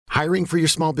Hiring for your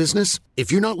small business?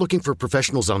 If you're not looking for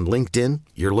professionals on LinkedIn,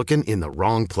 you're looking in the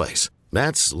wrong place.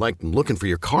 That's like looking for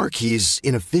your car keys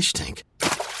in a fish tank.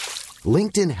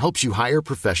 LinkedIn helps you hire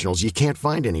professionals you can't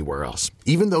find anywhere else,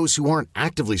 even those who aren't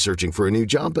actively searching for a new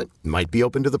job but might be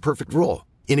open to the perfect role.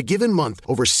 In a given month,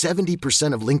 over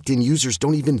 70% of LinkedIn users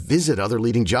don't even visit other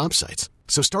leading job sites.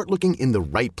 So start looking in the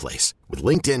right place. With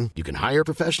LinkedIn, you can hire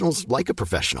professionals like a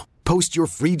professional. Post your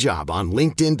free job on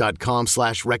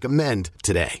linkedin.com/recommend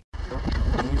today.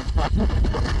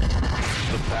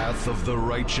 The path of the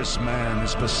righteous man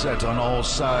is beset on all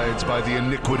sides by the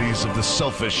iniquities of the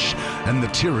selfish and the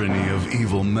tyranny of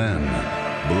evil men.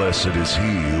 Blessed is he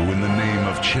who in the name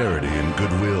of charity and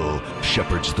goodwill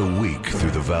shepherds the weak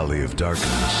through the valley of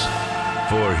darkness.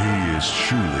 For he is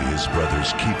truly his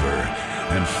brother's keeper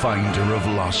and finder of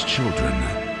lost children.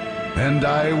 And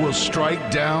I will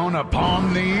strike down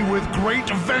upon thee with great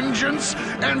vengeance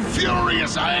and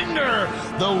furious anger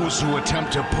those who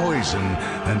attempt to poison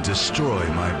and destroy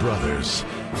my brothers.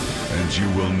 And you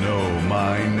will know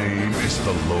my name is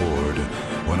the Lord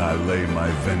when I lay my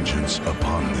vengeance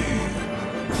upon thee.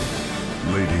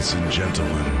 Ladies and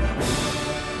gentlemen,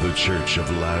 the Church of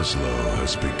Laszlo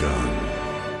has begun.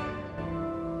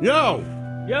 Yo!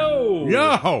 Yo!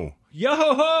 Yo!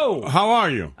 Yo-ho-ho! How are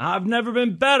you? I've never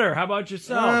been better. How about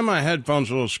yourself? My headphones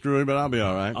are a little screwy, but I'll be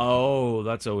all right. Oh,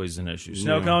 that's always an issue.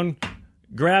 Snowcone,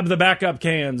 grab the backup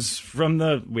cans from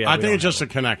the... I think it's just a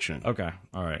connection. Okay,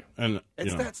 all right. And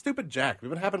It's that stupid jack.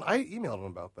 We've been having... I emailed him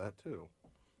about that, too.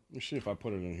 Let me see if I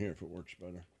put it in here, if it works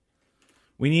better.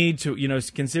 We need to,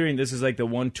 considering this is like the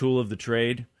one tool of the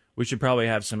trade, we should probably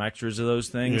have some extras of those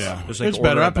things. Yeah, Just like it's better.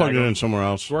 order I a plugged bag it of- in somewhere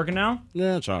else. It's working now?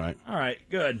 Yeah, it's all right. All right,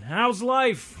 good. How's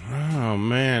life? Oh,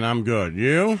 man, I'm good.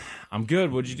 You? I'm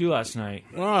good. What'd you do last night?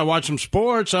 Well, I watched some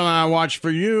sports, and I watched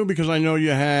for you because I know you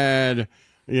had,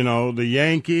 the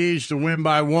Yankees to win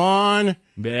by 1.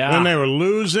 Yeah. Then they were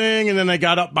losing, and then they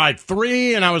got up by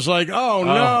 3, and I was like, oh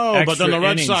no. But then the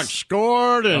Red innings. Sox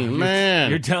scored, and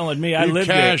You're telling me I you lived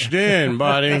cashed it. in,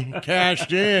 buddy.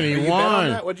 Cashed in. He You bet on won.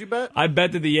 that? What'd you bet? I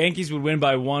bet that the Yankees would win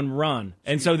by 1 run.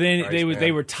 And so then Christ, they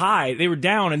man. were tied. They were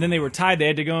down, and then they were tied. They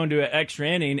had to go into an extra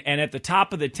inning. And at the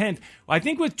top of the 10th, I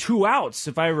think with 2 outs,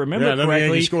 if I remember Yeah, then the correctly.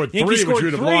 Yankees scored 3, Yankees which scored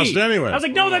you'd have 3. lost anyway. I was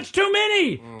like, no, that's too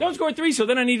many. Don't score 3. So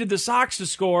then I needed the Sox to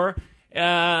score.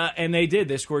 And they did.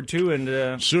 They scored 2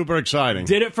 and Super exciting.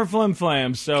 did it for Flim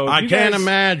Flam. So I you can't guys-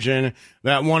 imagine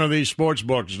that one of these sports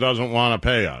books doesn't want to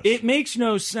pay us. It makes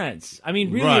no sense. I mean,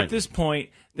 really, Right. at this point,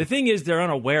 the thing is they're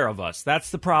unaware of us. That's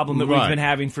the problem that Right. we've been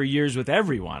having for years with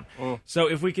everyone. So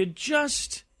if we could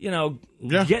just,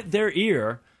 Yeah. get their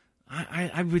ear,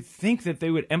 I would think that they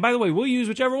would. And by the way, we'll use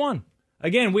whichever one.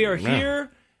 Again, we are here.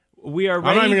 We are ready.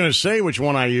 I'm not even going to say which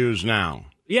one I use now.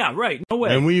 Yeah, right. No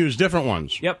way. And we use different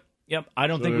ones. Yep. I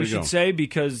don't think there we you should go. say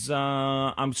because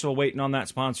I'm still waiting on that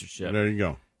sponsorship. There you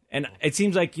go. And it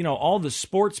seems like, all the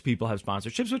sports people have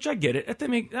sponsorships, which I get it.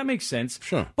 That makes sense.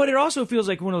 Sure. But it also feels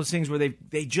like one of those things where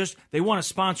they want to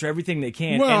sponsor everything they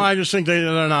can. Well, and, I just think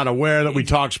they're not aware that we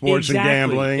talk sports Exactly,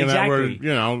 and gambling and exactly.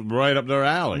 that we're, right up their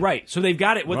alley. Right. So they've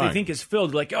got it, what they Right. think is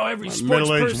filled. Like, every sports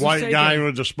Middle-aged person's white taking- guy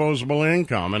with disposable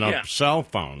income and a Yeah. cell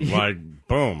phone. Like,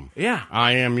 boom. Yeah.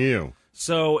 I am you.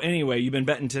 So anyway, you've been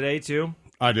betting today, too?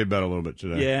 I did bet a little bit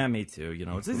today. Yeah, me too.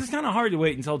 It's kind of hard to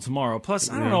wait until tomorrow. Plus,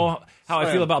 I don't know how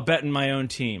I feel about betting my own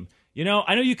team. I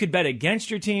know you could bet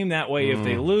against your team. That way, if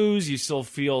they lose, you still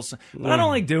feel... But I don't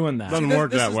like doing that. Doesn't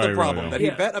work this that is way. the problem, really. that he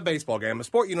bet a baseball game, a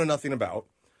sport you know nothing about.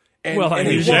 And, Well, and I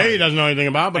he mean, You won. say he doesn't know anything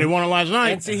about, but he won it last night.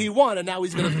 And see, he won, and now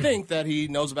he's going to think that he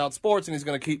knows about sports, and he's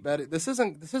going to keep betting. This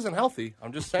isn't healthy.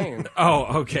 I'm just saying.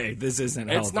 Oh, okay. This isn't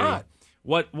healthy. It's not.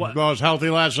 What? Well, it was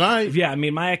healthy last night. Yeah, I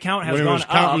mean, my account has When he gone was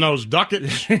counting up. those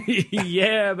ducats.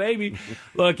 Yeah, baby.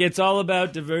 Look, it's all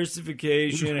about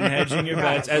diversification and hedging your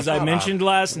bets. As I mentioned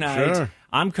last night, Sure.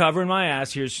 I'm covering my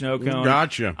ass here, Snowcone.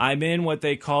 Gotcha. I'm in what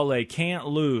they call a can't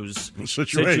lose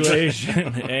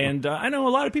Situation. and I know a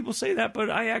lot of people say that,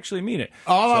 but I actually mean it.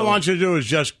 All I want you to do is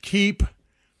just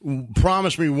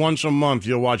promise me once a month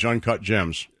you'll watch Uncut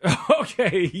Gems.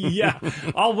 Okay, yeah.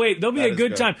 I'll wait. There'll be a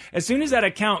good time. As soon as that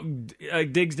account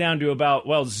digs down to about,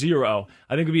 0,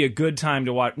 I think it'll be a good time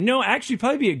to watch. No, actually,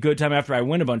 probably be a good time after I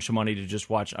win a bunch of money to just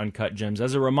watch Uncut Gems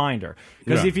as a reminder.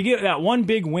 Because Yeah. if you get that one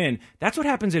big win, that's what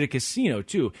happens at a casino,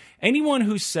 too. Anyone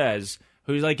who's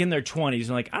like in their 20s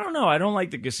and like, I don't know, I don't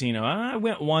like the casino. I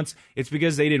went once. It's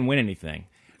because they didn't win anything.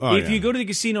 Oh, if yeah. you go to the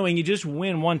casino and you just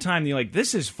win one time, you're like,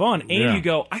 this is fun. And Yeah. you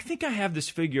go, I think I have this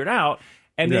figured out.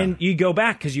 And Yeah. then you go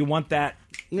back because you want that,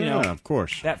 Of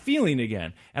course. that feeling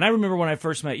again. And I remember when I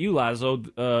first met you,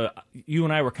 Laszlo, you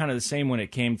and I were kind of the same when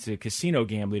it came to casino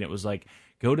gambling. It was like,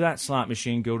 go to that slot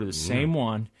machine, go to the same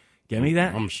one, Give me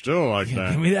that. I'm still like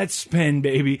that. Give me that spin,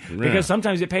 baby. Yeah. Because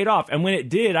sometimes it paid off. And when it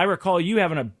did, I recall you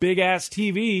having a big-ass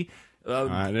TV,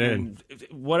 I did.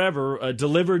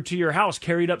 delivered to your house,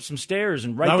 carried up some stairs,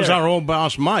 and That was there. our old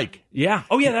boss, Mike. Yeah.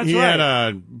 Oh, yeah, that's He right. had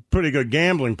a pretty good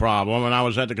gambling problem, and I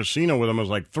was at the casino with him. It was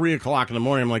like 3 o'clock in the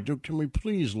morning. I'm like, dude, can we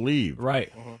please leave?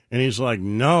 Right. And he's like,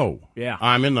 no. Yeah.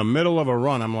 I'm in the middle of a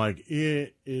run. I'm like,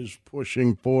 it is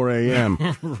pushing 4 a.m.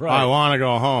 Right. I want to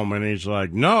go home. And he's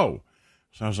like, no.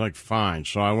 So I was like, fine.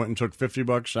 So I went and took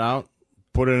 $50 out,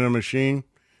 put it in a machine,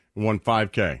 and won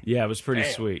 $5K. Yeah, it was pretty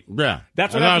sweet. Yeah.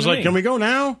 That's what and I happened was to like, me. can we go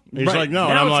now? He's Right. like, no. Now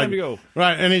and I'm it's like, time to go.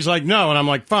 right. And he's like, no. And I'm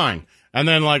like, fine. And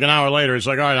then like an hour later, he's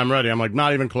like, all right, I'm ready. I'm like,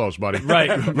 not even close, buddy.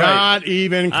 Right. Not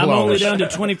even close. I'm only down to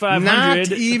 2,500.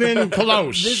 Not even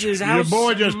close. This is Your house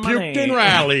boy just money. puked and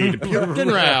rallied. Puked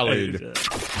and rallied.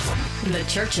 The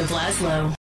Church of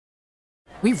Laszlo.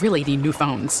 We really need new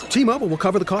phones. T-Mobile will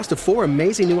cover the cost of 4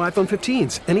 amazing new iPhone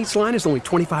 15s, and each line is only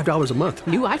 $25 a month.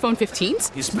 New iPhone 15s?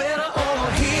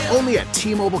 Only at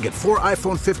T-Mobile, get 4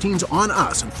 iPhone 15s on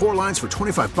us and 4 lines for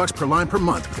 $25 per line per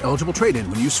month with eligible trade-in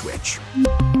when you switch.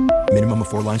 Minimum of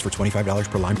 4 lines for $25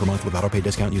 per line per month with autopay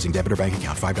discount using debit or bank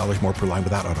account. $5 more per line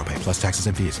without autopay, plus taxes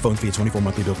and fees. Phone fee at 24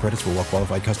 monthly bill credits for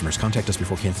well-qualified customers. Contact us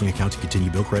before canceling account to continue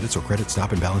bill credits or credit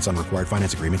stop and balance on required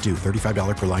finance agreement due.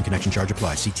 $35 per line connection charge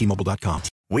applies. See T-Mobile.com.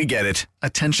 We get it.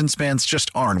 Attention spans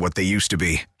just aren't what they used to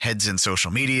be. Heads in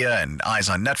social media and eyes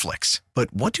on Netflix.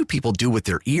 But what do people do with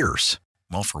their ears?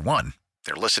 Well, for one,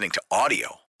 they're listening to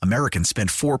audio. Americans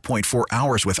spend 4.4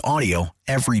 hours with audio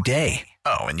every day.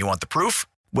 Oh, and you want the proof?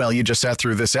 Well, you just sat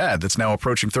through this ad that's now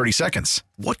approaching 30 seconds.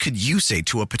 What could you say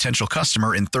to a potential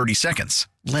customer in 30 seconds?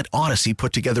 Let Odyssey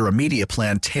put together a media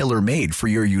plan tailor-made for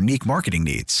your unique marketing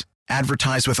needs.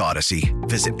 Advertise with Odyssey.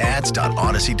 Visit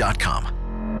ads.odyssey.com.